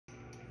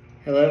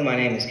Hello, my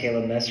name is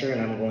Caleb Messer,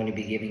 and I'm going to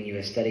be giving you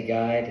a study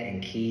guide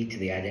and key to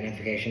the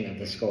identification of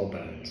the skull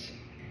bones.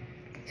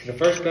 So the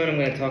first bone I'm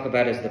going to talk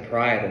about is the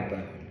parietal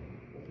bone.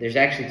 There's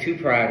actually two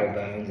parietal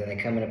bones, and they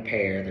come in a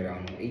pair. They're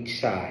on each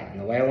side.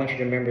 And the way I want you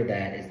to remember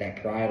that is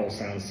that parietal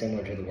sounds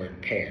similar to the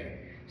word pair.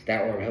 So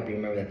that word will help you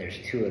remember that there's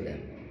two of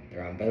them.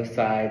 They're on both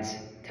sides,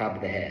 top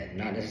of the head.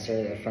 Not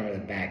necessarily the front or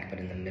the back, but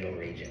in the middle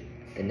region.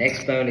 The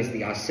next bone is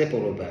the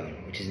occipital bone,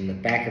 which is in the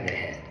back of the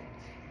head.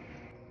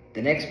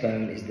 The next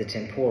bone is the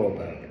temporal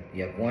bone.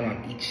 You have one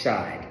on each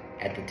side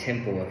at the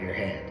temple of your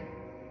head.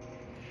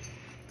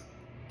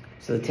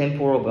 So the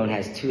temporal bone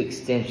has two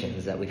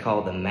extensions that we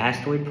call the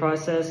mastoid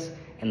process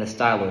and the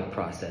styloid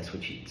process,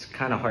 which is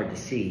kind of hard to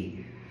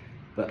see,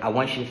 but I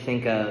want you to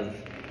think of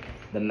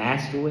the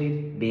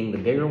mastoid being the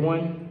bigger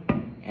one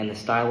and the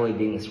styloid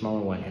being the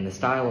smaller one. And the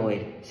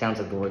styloid sounds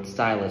like the word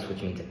stylus,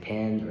 which means a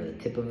pen or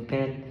the tip of a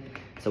pen.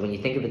 So when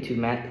you think of the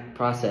two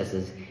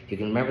processes, if you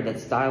can remember that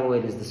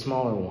styloid is the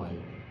smaller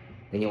one,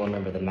 then you'll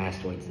remember the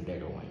mastoid's the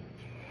bigger one.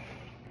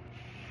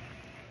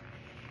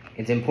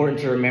 It's important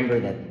to remember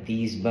that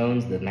these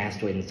bones, the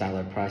mastoid and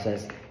styloid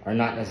process, are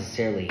not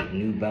necessarily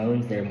new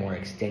bones. They're more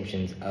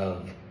extensions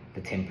of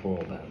the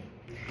temporal bone.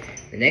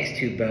 The next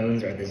two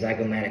bones are the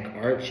zygomatic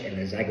arch and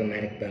the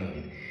zygomatic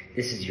bone.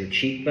 This is your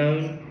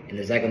cheekbone, and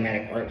the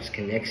zygomatic arch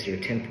connects your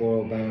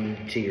temporal bone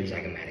to your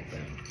zygomatic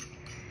bone.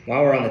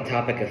 While we're on the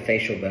topic of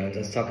facial bones,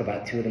 let's talk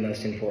about two of the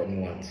most important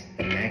ones,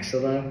 the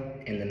maxilla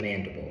and the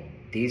mandible.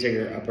 These are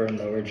your upper and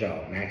lower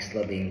jaw,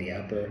 maxilla being the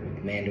upper,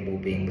 mandible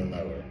being the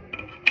lower.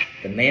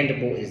 The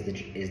mandible is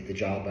the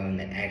jawbone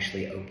that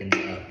actually opens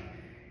up,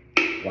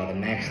 while the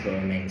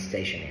maxilla remains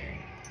stationary.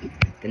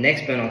 The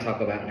next bone I'll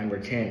talk about, number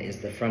 10,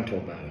 is the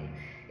frontal bone.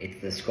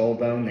 It's the skull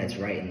bone that's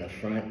right in the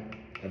front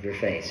of your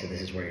face. So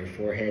this is where your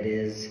forehead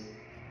is.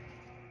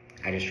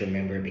 I just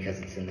remember it because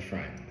it's in the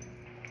front.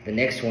 The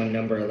next one,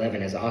 number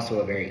 11, is also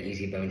a very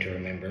easy bone to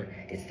remember.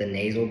 It's the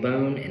nasal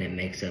bone, and it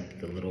makes up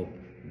the little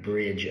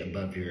bridge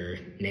above your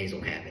nasal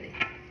cavity.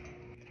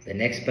 The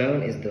next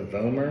bone is the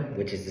vomer,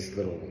 which is this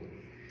little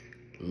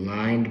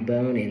lined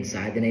bone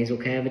inside the nasal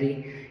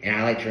cavity. And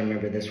I like to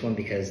remember this one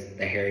because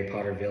the Harry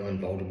Potter villain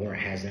Voldemort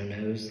has no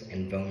nose,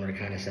 and vomer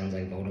kind of sounds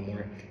like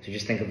Voldemort. So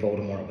just think of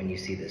Voldemort when you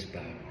see this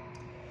bone.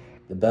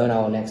 The bone I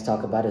will next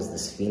talk about is the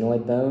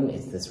sphenoid bone.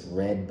 It's this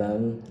red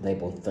bone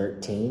labeled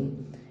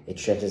 13. It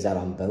stretches out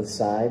on both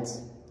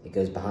sides. It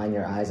goes behind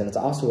your eyes, and it's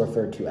also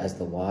referred to as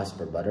the wasp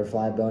or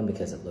butterfly bone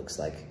because it looks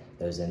like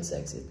those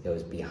insects. It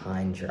goes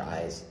behind your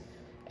eyes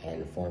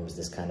and forms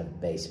this kind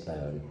of base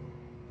bone.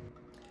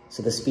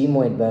 So the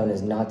sphenoid bone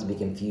is not to be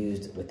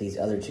confused with these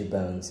other two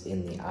bones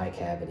in the eye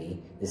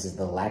cavity. This is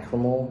the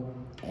lacrimal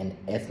and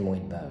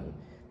ethmoid bone.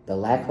 The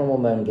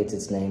lacrimal bone gets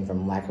its name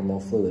from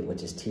lacrimal fluid,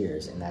 which is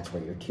tears, and that's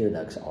where your tear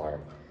ducts are.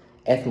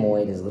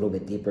 Ethmoid is a little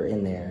bit deeper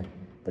in there,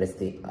 but it's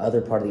the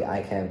other part of the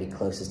eye cavity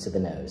closest to the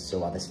nose. So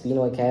while the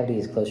sphenoid cavity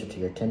is closer to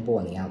your temple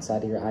and the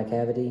outside of your eye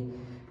cavity,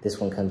 this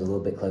one comes a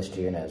little bit closer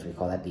to your nose. We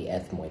call that the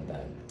ethmoid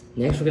bone.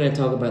 Next, we're going to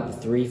talk about the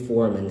three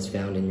foramens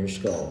found in your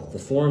skull. The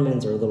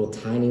foramens are little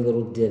tiny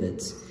little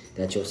divots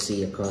that you'll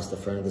see across the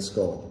front of the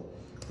skull.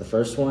 The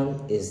first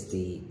one is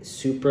the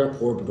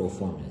supraorbital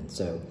foramen.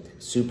 So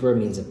supra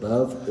means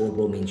above,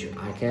 orbital means your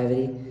eye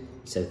cavity.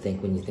 So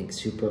when you think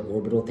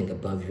supraorbital, think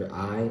above your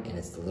eye, and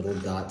it's the little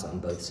dots on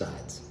both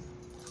sides.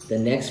 The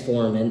next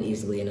foramen,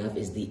 easily enough,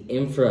 is the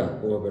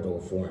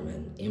infraorbital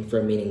foramen.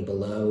 Infra meaning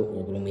below,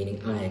 orbital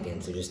meaning eye again.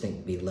 So just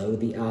think below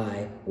the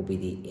eye will be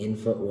the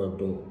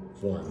infraorbital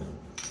foramen.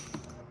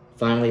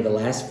 Finally, the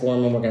last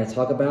foramen we're going to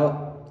talk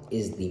about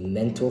is the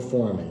mental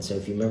foramen. So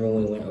if you remember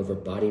when we went over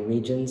body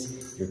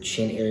regions, your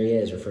chin area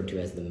is referred to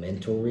as the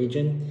mental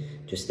region.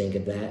 Just think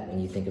of that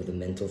when you think of the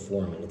mental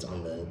foramen. It's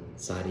on the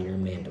side of your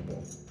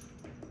mandible.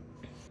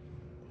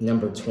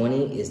 Number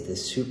 20 is the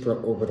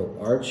supraorbital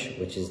arch,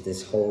 which is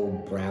this whole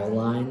brow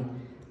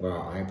line where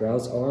our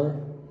eyebrows are.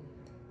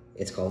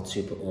 It's called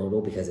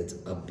supraorbital because it's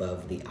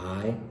above the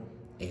eye,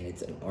 and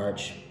it's an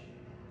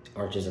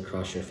arches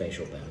across your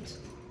facial bones.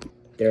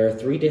 There are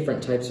three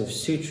different types of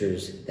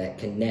sutures that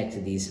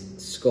connect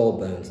these skull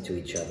bones to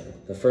each other.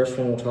 The first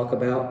one we'll talk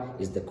about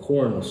is the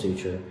coronal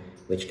suture,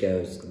 which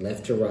goes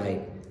left to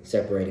right,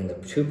 separating the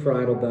two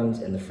parietal bones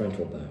and the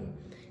frontal bone.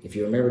 If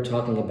you remember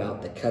talking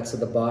about the cuts of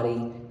the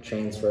body,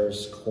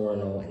 transverse,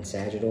 coronal, and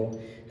sagittal,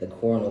 the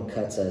coronal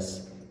cuts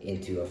us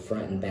into a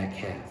front and back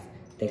half.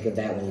 Think of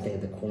that when you think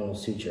of the coronal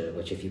suture,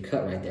 which if you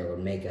cut right there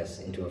would make us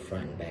into a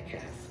front and back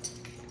half.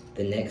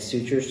 The next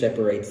suture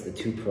separates the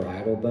two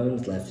parietal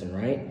bones, left and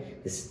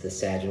right. This is the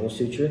sagittal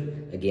suture.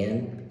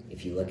 Again,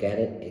 if you look at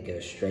it, it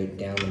goes straight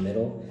down the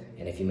middle,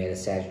 and if you made a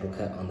sagittal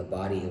cut on the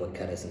body, it would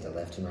cut us into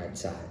left and right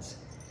sides.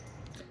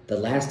 The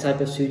last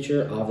type of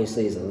suture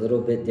obviously is a little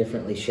bit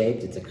differently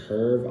shaped. It's a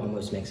curve,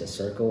 almost makes a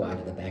circle out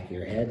of the back of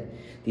your head.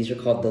 These are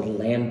called the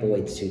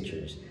lambdoid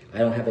sutures. I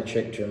don't have a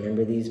trick to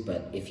remember these,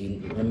 but if you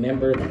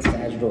remember that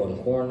sagittal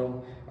and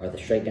coronal are the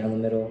straight down the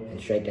middle and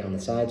straight down the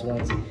sides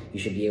ones, you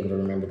should be able to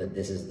remember that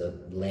this is the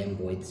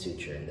lambdoid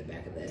suture in the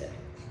back of the head.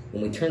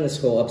 When we turn the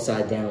skull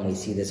upside down, we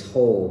see this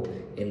hole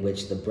in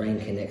which the brain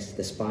connects to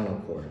the spinal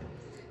cord.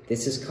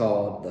 This is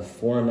called the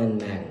foramen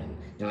magnum.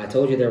 Now, I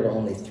told you there were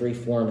only 3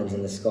 foramens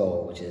in the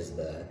skull, which is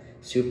the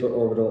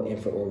supraorbital,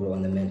 infraorbital,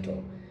 and the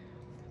mental.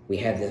 We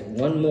have this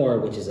one more,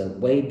 which is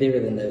way bigger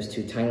than those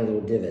 2 tiny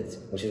little divots,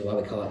 which is why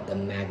we call it the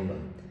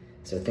magnum.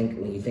 So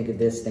when you think of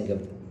this, think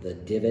of the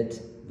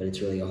divot, but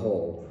it's really a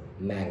hole,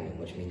 magnum,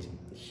 which means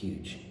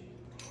huge.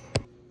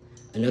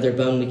 Another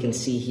bone we can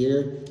see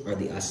here are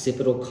the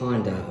occipital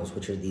condyles,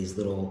 which are these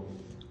little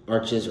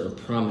arches or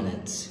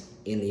prominence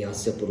in the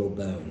occipital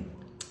bone.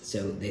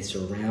 So they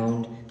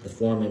surround the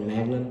foramen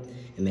magnum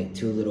and make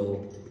 2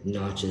 little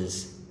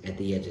notches at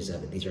the edges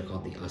of it. These are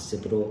called the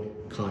occipital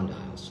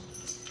condyles.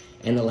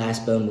 And the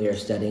last bone we are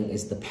studying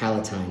is the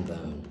palatine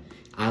bone.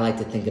 I like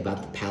to think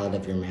about the palate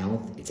of your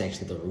mouth. It's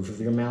actually the roof of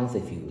your mouth.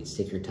 If you would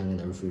stick your tongue in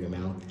the roof of your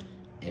mouth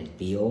and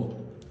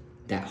feel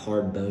that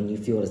hard bone you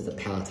feel is the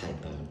palatine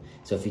bone.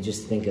 So if you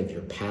just think of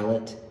your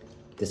palate,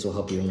 this will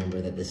help you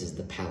remember that this is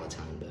the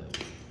palatine bone.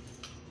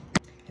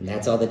 And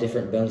that's all the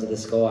different bones of the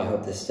skull. I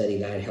hope this study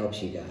guide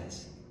helps you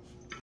guys.